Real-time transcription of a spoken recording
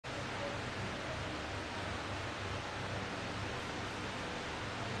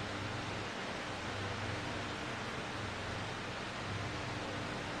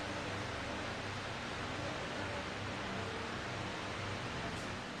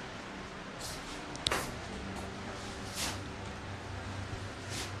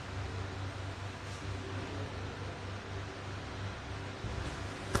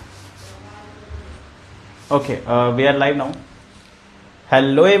Okay, we are live now.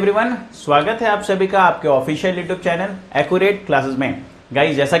 Hello everyone, स्वागत है आप सभी का आपके official YouTube channel accurate classes में।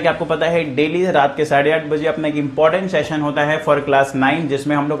 गाइज, जैसा कि आपको पता है, डेली रात के 8:30 बजे अपना एक इंपॉर्टेंट सेशन होता है फॉर क्लास 9,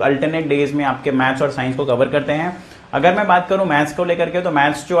 जिसमें हम लोग अल्टरनेट डेज में आपके मैथ्स और साइंस को कवर करते हैं। अगर मैं बात करूं मैथ्स को लेकर के, तो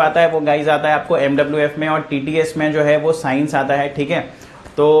मैथ्स जो आता है वो गाइज आता है आपको MWF में, और TTS में जो है वो साइंस आता है। ठीक है,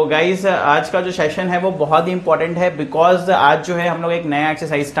 तो गाइज आज का जो सेशन है वो बहुत ही इंपॉर्टेंट है, बिकॉज आज जो है हम लोग एक नया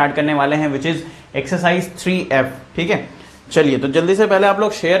एक्सरसाइज स्टार्ट करने वाले हैं, विच इज एक्सरसाइज 3F। ठीक है, चलिए तो जल्दी से पहले आप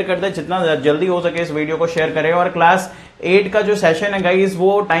लोग शेयर कर दें, जितना जल्दी हो सके इस वीडियो को शेयर करें। और क्लास 8 का जो सेशन है गाइज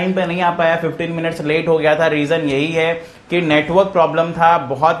वो टाइम पे नहीं आ पाया, 15 मिनट्स लेट हो गया था। रीजन यही है कि नेटवर्क प्रॉब्लम था।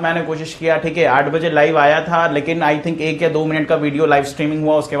 बहुत मैंने कोशिश किया, ठीक है, 8 बजे लाइव आया था, लेकिन आई थिंक 1 या 2 मिनट का वीडियो लाइव स्ट्रीमिंग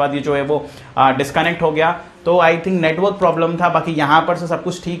हुआ, उसके बाद ये जो है वो डिस्कनेक्ट हो गया। तो आई थिंक नेटवर्क प्रॉब्लम था, बाकी यहाँ पर से सब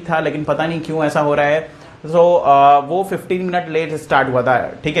कुछ ठीक था, लेकिन पता नहीं क्यों ऐसा हो रहा है। तो वो 15 मिनट लेट स्टार्ट हुआ था।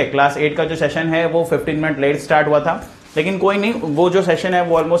 ठीक है, क्लास 8 का जो सेशन है वो 15 मिनट लेट स्टार्ट हुआ था, लेकिन कोई नहीं, वो जो सेशन है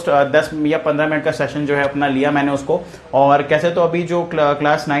वो ऑलमोस्ट 10 या 15 मिनट का सेशन जो है अपना लिया मैंने उसको। और कैसे तो अभी जो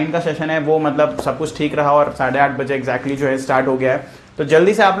क्लास 9 का सेशन है वो मतलब सब कुछ ठीक रहा, और 8:30 बजे एग्जैक्टली जो है स्टार्ट हो गया है। तो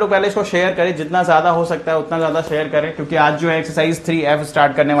जल्दी से आप लोग पहले इसको शेयर करें, जितना ज़्यादा हो सकता है उतना ज़्यादा शेयर करें, क्योंकि आज जो है एक्सरसाइज 3F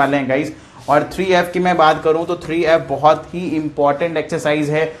स्टार्ट करने वाले हैं गाइज। और 3F की मैं बात करूं तो 3F बहुत ही इंपॉर्टेंट एक्सरसाइज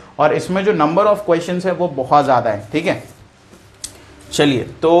है, और इसमें जो नंबर ऑफ क्वेश्चंस है वो बहुत ज़्यादा है। ठीक है, चलिए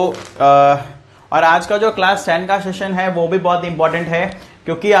तो और आज का जो क्लास 10 का सेशन है वो भी बहुत इंपॉर्टेंट है,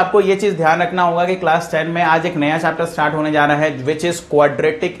 क्योंकि आपको ये चीज ध्यान रखना होगा कि क्लास 10 में आज एक नया चैप्टर स्टार्ट होने जा रहा है, which is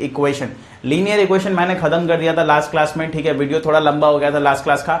quadratic equation. Linear equation मैंने खत्म कर दिया था लास्ट क्लास में। ठीक है, वीडियो थोड़ा लंबा हो गया था लास्ट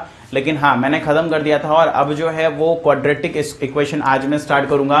क्लास का, लेकिन हाँ मैंने खत्म कर दिया था, और अब जो है वो क्वाड्रेटिक इक्वेशन आज मैं स्टार्ट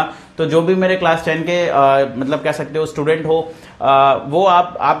करूंगा। तो जो भी मेरे क्लास 10 के मतलब कह सकते हो स्टूडेंट हो, वो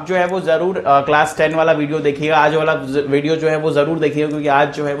आप जो है वो जरूर क्लास 10 वाला वीडियो देखिएगा। आज वाला वीडियो जो है वो जरूर देखिएगा, क्योंकि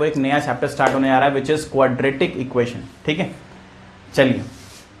आज जो है वो एक नया चैप्टर स्टार्ट होने जा रहा है, विच इज क्वाड्रेटिक इक्वेशन। ठीक है, चलिए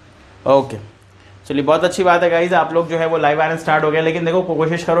ओके, चलिए बहुत अच्छी बात है गाइज, आप लोग जो है वो लाइव आना स्टार्ट हो गया। लेकिन देखो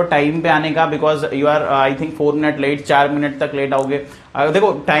कोशिश करो टाइम पे आने का, because you are I think 4 minute late, 4 minute तक लेट आओगे।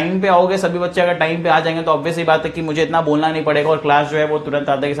 देखो टाइम पे आओगे सभी बच्चे, अगर टाइम पे आ जाएंगे तो ऑब्वियस ही बात है कि मुझे इतना बोलना नहीं पड़ेगा, और क्लास जो है वो तुरंत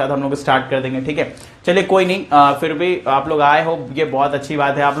आते के साथ हम लोग स्टार्ट कर देंगे। ठीक है, चलिए कोई नहीं, फिर भी आप लोग आए हो, ये बहुत अच्छी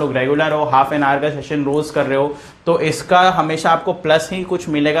बात है। आप लोग रेगुलर हो, हाफ एन आवर का सेशन रोज कर रहे हो, तो इसका हमेशा आपको प्लस ही कुछ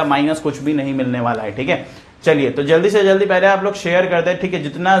मिलेगा, माइनस कुछ भी नहीं मिलने वाला है। ठीक है, चलिए तो जल्दी से जल्दी पहले आप लोग शेयर कर दें। ठीक है,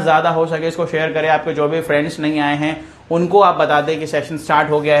 जितना ज्यादा हो सके इसको शेयर करें। आपके जो भी फ्रेंड्स नहीं आए हैं उनको आप बता दें कि सेशन स्टार्ट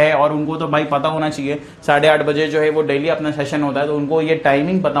हो गया है, और उनको तो भाई पता होना चाहिए 8:30 बजे जो है वो डेली अपना सेशन होता है, तो उनको ये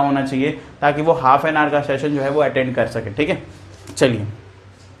टाइमिंग पता होना चाहिए, ताकि वो हाफ एन आवर का सेशन जो है वो अटेंड कर सके। ठीक है, चलिए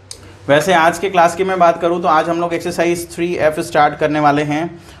वैसे आज के क्लास की मैं बात करूं तो आज हम लोग एक्सरसाइज 3F स्टार्ट करने वाले हैं।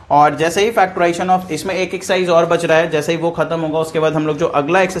 और जैसे ही फैक्टराइजेशन ऑफ, इसमें एक एक्सरसाइज और बच रहा है, जैसे ही वो खत्म होगा उसके बाद हम लोग जो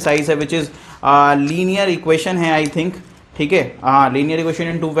अगला एक्सरसाइज है, विच इज लीनियर इक्वेशन है आई थिंक। ठीक है, हाँ लीनियर इक्वेशन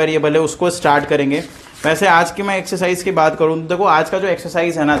इन 2 वेरिएबल है, उसको स्टार्ट करेंगे। वैसे आज की मैं एक्सरसाइज की बात करूँ तो देखो आज का जो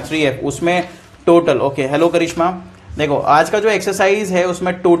एक्सरसाइज है ना 3F, उसमें टोटल, ओके हेलो करिश्मा, देखो आज का जो एक्सरसाइज है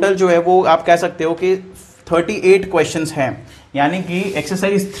उसमें टोटल जो है वो आप कह सकते हो कि 38 क्वेश्चंस हैं। यानी कि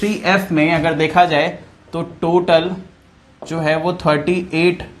एक्सरसाइज 3F में अगर देखा जाए तो टोटल जो है वो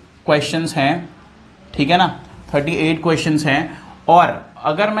 38 क्वेश्चंस हैं। ठीक है ना, 38 क्वेश्चंस हैं। और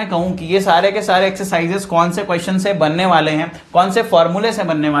अगर मैं कहूं कि ये सारे के सारे एक्सरसाइजेस कौन से क्वेश्चन से बनने वाले हैं, कौन से फॉर्मूले से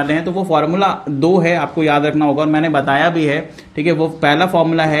बनने वाले हैं, तो वो फॉर्मूला 2 है, आपको याद रखना होगा, और मैंने बताया भी है। ठीक है, वो पहला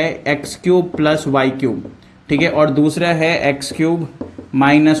फॉर्मूला है x³ + y³। ठीक है, और दूसरा है x³ -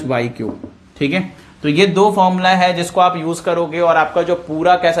 y³। ठीक है, तो ये 2 फॉर्मूला है जिसको आप यूज करोगे, और आपका जो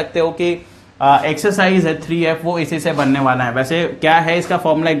पूरा कह सकते हो कि एक्सरसाइज है 3F वो इसी से बनने वाला है। वैसे क्या है इसका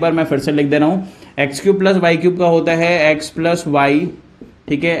फॉर्मूला, एक बार मैं फिर से लिख दे रहा हूँ। x³ + y³ का होता है x + y,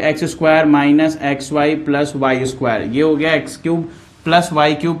 ठीक है, x² - xy + y²। ये हो गया x³ +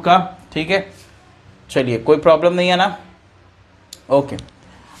 y³ का। ठीक है, चलिए कोई प्रॉब्लम नहीं है ना। ओके,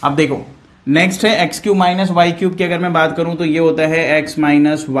 अब देखो नेक्स्ट है x³ - y³ की अगर मैं बात करूं तो ये होता है x -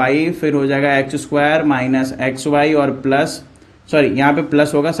 y, फिर हो जाएगा x² - xy और प्लस, सॉरी यहाँ पे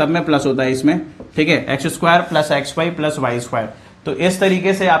प्लस होगा, सब में प्लस होता है इसमें। ठीक है, x² + xy + y²। तो इस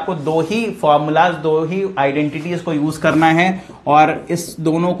तरीके से आपको 2 ही फॉर्मूलाज, 2 ही आइडेंटिटीज को यूज करना है, और इस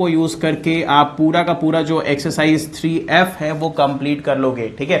दोनों को यूज करके आप पूरा का पूरा जो एक्सरसाइज 3F है वो कंप्लीट कर लोगे।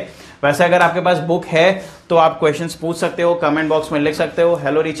 ठीक है, वैसे अगर आपके पास बुक है तो आप क्वेश्चंस पूछ सकते हो, कमेंट बॉक्स में लिख सकते हो,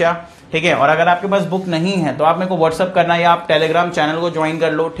 हेलो रिचा। ठीक है, और अगर आपके पास बुक नहीं है तो आप मेरे को व्हाट्सअप करना, या आप टेलीग्राम चैनल को ज्वाइन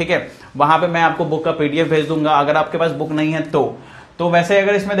कर लो। ठीक है, वहां पे मैं आपको बुक का PDF भेज दूंगा, अगर आपके पास बुक नहीं है तो। तो वैसे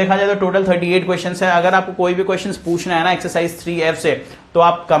अगर इसमें देखा जाए तो टोटल 38 क्वेश्चंस है। अगर आपको कोई भी क्वेश्चंस पूछना है ना एक्सरसाइज 3F से तो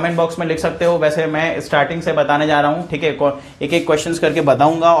आप कमेंट बॉक्स में लिख सकते हो। वैसे मैं स्टार्टिंग से बताने जा रहा हूँ, ठीक है, एक एक क्वेश्चंस करके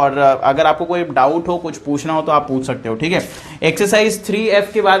बताऊंगा, और अगर आपको कोई डाउट हो, कुछ पूछना हो तो आप पूछ सकते हो, ठीक है। एक्सरसाइज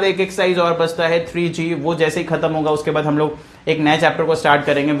 3F के बाद एक एक्सरसाइज और बचता है 3G, वो जैसे ही खत्म होगा उसके बाद हम लोग एक नया चैप्टर को स्टार्ट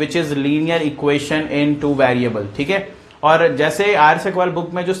करेंगे, which is linear equation in 2 variable, ठीक है। और जैसे आर्यस अग्रवाल बुक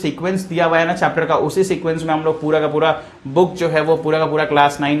में जो सीक्वेंस दिया हुआ है ना चैप्टर का, उसी सीक्वेंस में हम लोग पूरा का पूरा बुक जो है वो पूरा का पूरा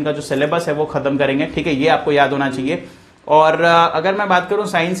क्लास 9 का जो सिलेबस है वो खत्म करेंगे, ठीक है। ये आपको याद होना चाहिए। और अगर मैं बात करूं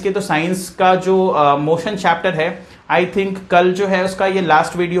साइंस की, तो साइंस का जो मोशन चैप्टर है, आई थिंक कल जो है उसका ये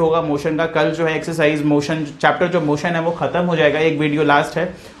लास्ट वीडियो होगा मोशन का। कल जो है एक्सरसाइज मोशन चैप्टर जो मोशन है वो खत्म हो जाएगा, एक वीडियो लास्ट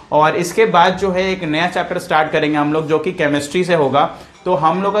है। और इसके बाद जो है एक नया चैप्टर स्टार्ट करेंगे हम लोग, जो कि केमिस्ट्री से होगा। तो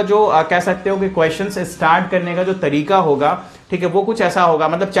हम लोग का जो कह सकते हो कि क्वेश्चन स्टार्ट करने का जो तरीका होगा, ठीक है, वो कुछ ऐसा होगा,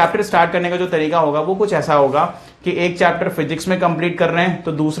 मतलब चैप्टर स्टार्ट करने का जो तरीका होगा वो कुछ ऐसा होगा कि एक चैप्टर फिजिक्स में कंप्लीट कर रहे हैं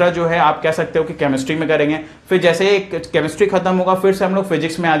तो दूसरा जो है आप कह सकते हो कि केमिस्ट्री में करेंगे। फिर जैसे एक केमिस्ट्री खत्म होगा फिर से हम लोग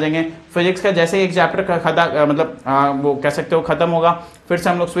फिजिक्स में आ जाएंगे। फिजिक्स का जैसे एक चैप्टर वो कह सकते हो खत्म होगा, फिर से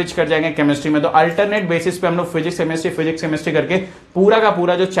हम लोग स्विच कर जाएंगे केमिस्ट्री में। तो अल्टरनेट बेसिस पे हम लोग फिजिक्स केमिस्ट्री करके पूरा का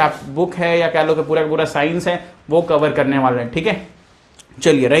पूरा जो बुक है या कह लो कि पूरा का पूरा साइंस है वो कवर करने वाले हैं, ठीक है।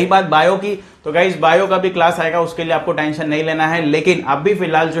 चलिए, रही बात बायो की, तो गाइस बायो का भी क्लास आएगा, उसके लिए आपको टेंशन नहीं लेना है। लेकिन अभी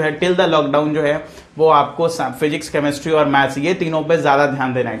फिलहाल जो है टिल द लॉकडाउन जो है वो आपको फिजिक्स, केमिस्ट्री और मैथ्स, ये तीनों पे ज्यादा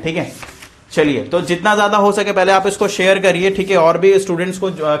ध्यान देना है, ठीक है। चलिए, तो जितना ज्यादा हो सके पहले आप इसको शेयर करिए, ठीक है, और भी स्टूडेंट्स को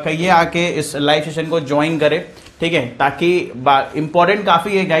कहिए आके इस लाइव सेशन को ज्वाइन करें, ठीक है, ताकि इंपॉर्टेंट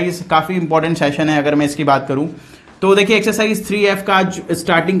काफी है गाइस, काफी इंपॉर्टेंट सेशन है अगर मैं इसकी बात करूं। तो देखिए एक्सरसाइज 3F का आज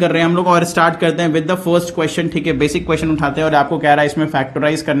स्टार्टिंग कर रहे हैं हम लोग, और स्टार्ट करते हैं विद द फर्स्ट क्वेश्चन, ठीक है। बेसिक क्वेश्चन उठाते हैं और आपको कह रहा है इसमें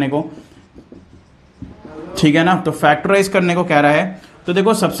फैक्टराइज करने को, ठीक है ना। तो फैक्टराइज करने को कह रहा है, तो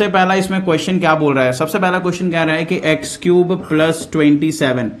देखो सबसे पहला इसमें क्वेश्चन क्या बोल रहा है। सबसे पहला क्वेश्चन कह रहा है कि x³ +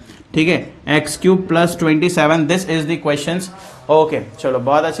 27, ठीक है, x³ + 27, this is the question. Okay, चलो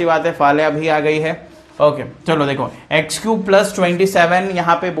बहुत अच्छी बात है, फाले अभी आ गई है। ओके, चलो देखो x³ + 27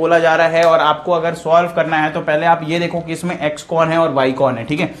 यहाँ पे बोला जा रहा है, और आपको अगर सॉल्व करना है तो पहले आप ये देखो कि इसमें x कौन है और y कौन है,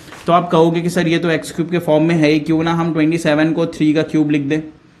 ठीक है। तो आप कहोगे कि सर ये तो x³ के फॉर्म में है ही, क्यों ना हम 27 को 3 का क्यूब लिख दें,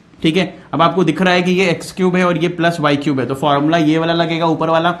 ठीक है। अब आपको दिख रहा है कि ये x³ है और ये प्लस y³ है, तो फॉर्मूला ये वाला लगेगा ऊपर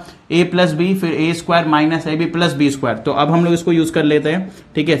वाला, a + b फिर a² - ab + b²। तो अब हम लोग इसको यूज कर लेते हैं,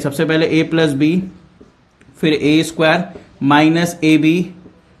 ठीक है। सबसे पहले a + b फिर a² - ab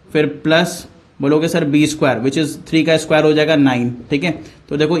फिर प्लस बोलोगे सर b², विच इज 3 का स्क्वायर हो जाएगा 9, ठीक है।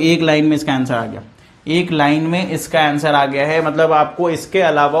 तो देखो एक लाइन में इसका आंसर आ गया, एक लाइन में इसका आंसर आ गया है। मतलब आपको इसके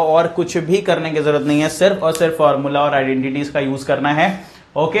अलावा और कुछ भी करने की जरूरत नहीं है, सिर्फ और सिर्फ फॉर्मूला और आइडेंटिटीज का यूज करना है।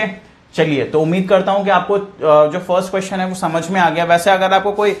 ओके, चलिए, तो उम्मीद करता हूं कि आपको जो फर्स्ट क्वेश्चन है वो समझ में आ गया। वैसे अगर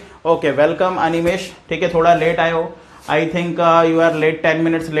आपको कोई वेलकम अनिमेश, ठीक है, थोड़ा लेट आए हो, I think you are late, 10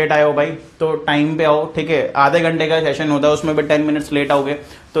 minutes late आए हो भाई, तो टाइम पे आओ, ठीक है। आधे घंटे का सेशन होता है, उसमें भी 10 मिनट्स लेट आओगे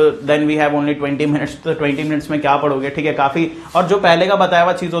तो then we have only 20 minutes. तो 20 मिनट्स में क्या पढ़ोगे, ठीक है, काफी। और जो पहले का बताया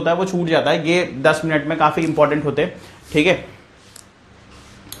हुआ चीज होता है वो छूट जाता है, ये 10 मिनट में काफी इंपॉर्टेंट होते हैं, ठीक है।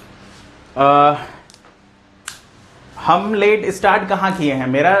 हम लेट स्टार्ट कहाँ किए हैं,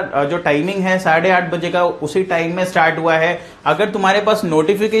 मेरा जो टाइमिंग है 8:30 बजे का, उसी टाइम में स्टार्ट हुआ है। अगर तुम्हारे पास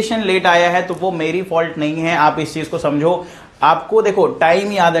नोटिफिकेशन लेट आया है तो वो मेरी फॉल्ट नहीं है, आप इस चीज को समझो। आपको देखो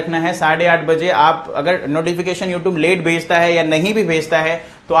टाइम याद रखना है 8:30 बजे। आप अगर नोटिफिकेशन यूट्यूब लेट भेजता है या नहीं भी भेजता है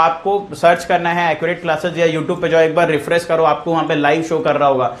तो आपको सर्च करना है एक्यूरेट क्लासेस, या यूट्यूब पे जाओ, एक बार रिफ्रेश करो, आपको वहां पे लाइव शो कर रहा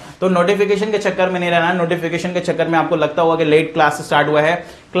होगा। तो नोटिफिकेशन के चक्कर में नहीं रहना, नोटिफिकेशन के चक्कर में आपको लगता होगा कि लेट क्लास स्टार्ट हुआ है।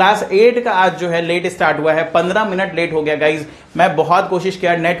 क्लास 8 का आज जो है लेट स्टार्ट हुआ है, 15 मिनट लेट हो गया गाइज। मैं बहुत कोशिश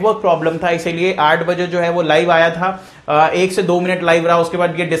किया, नेटवर्क प्रॉब्लम था, इसीलिए 8 बजे जो है वो लाइव आया था, 1 से 2 मिनट लाइव रहा, उसके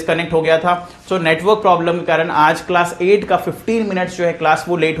बाद ये डिस्कनेक्ट हो गया था। सो नेटवर्क प्रॉब्लम के कारण आज क्लास 8 का 15 मिनट्स जो है क्लास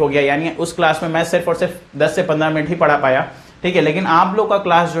वो लेट हो गया, यानी उस क्लास में मैं सिर्फ और सिर्फ 10 से 15 मिनट ही पढ़ा पाया, ठीक है। लेकिन आप लोग का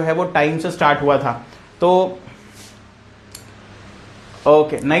क्लास जो है वो टाइम से स्टार्ट हुआ था। तो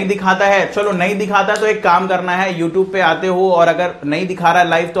ओके, नहीं दिखाता है, चलो नहीं दिखाता तो एक काम करना है, यूट्यूब पे आते हो और अगर नहीं दिखा रहा है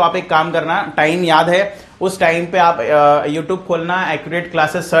लाइव तो आप एक काम करना, टाइम याद है उस टाइम पे आप यूट्यूब खोलना, एक्यूरेट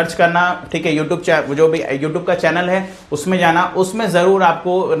क्लासेस सर्च करना, ठीक है। यूट्यूब जो भी यूट्यूब का चैनल है उसमें जाना, उसमें जरूर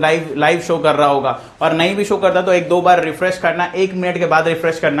आपको लाइव शो कर रहा होगा। और नहीं भी शो करता तो 1-2 बार रिफ्रेश करना, 1 मिनट के बाद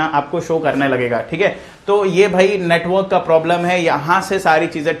रिफ्रेश करना, आपको शो करने लगेगा, ठीक है। तो ये भाई नेटवर्क का प्रॉब्लम है, यहां से सारी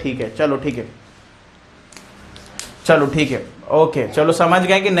चीजें ठीक है। चलो ठीक है, चलो ठीक है, ओके चलो समझ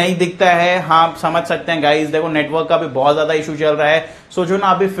गए कि नहीं दिखता है। हाँ समझ सकते हैं गाइस, देखो नेटवर्क का भी बहुत ज्यादा इशू चल रहा है। सोचो ना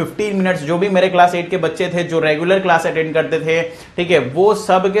अभी 15 मिनट्स जो भी मेरे क्लास 8 के बच्चे थे जो रेगुलर क्लास अटेंड करते थे, ठीक है, वो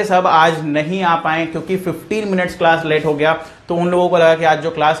सब के सब आज नहीं आ पाए क्योंकि 15 मिनट्स क्लास लेट हो गया। तो उन लोगों को लगा कि आज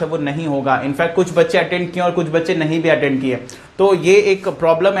जो क्लास है वो नहीं होगा। इनफैक्ट कुछ बच्चे अटेंड किए और कुछ बच्चे नहीं भी अटेंड किए। तो ये एक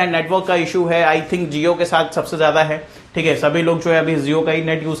प्रॉब्लम है, नेटवर्क का इशू है। आई थिंक जियो के साथ सबसे ज्यादा है, ठीक है, सभी लोग जो है अभी जियो का ही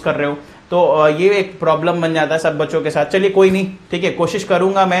नेट यूज कर रहे हो। तो ये एक प्रॉब्लम बन जाता है सब बच्चों के साथ। चलिए कोई नहीं, ठीक है, कोशिश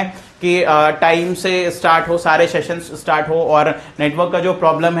करूंगा मैं कि टाइम से स्टार्ट हो, सारे सेशंस स्टार्ट हो। और नेटवर्क का जो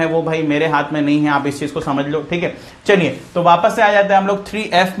प्रॉब्लम है वो भाई मेरे हाथ में नहीं है, आप इस चीज को समझ लो, ठीक है। चलिए तो वापस से आ जाते हैं हम लोग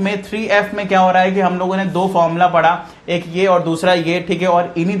 3F में। 3F में क्या हो रहा है कि हम लोगों ने दो फॉर्मूला पढ़ा, एक ये और दूसरा ये, ठीक है,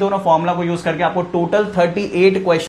 और इन्हीं दोनों फॉर्मूला को यूज करके आपको टोटल 38 क्वेश्चन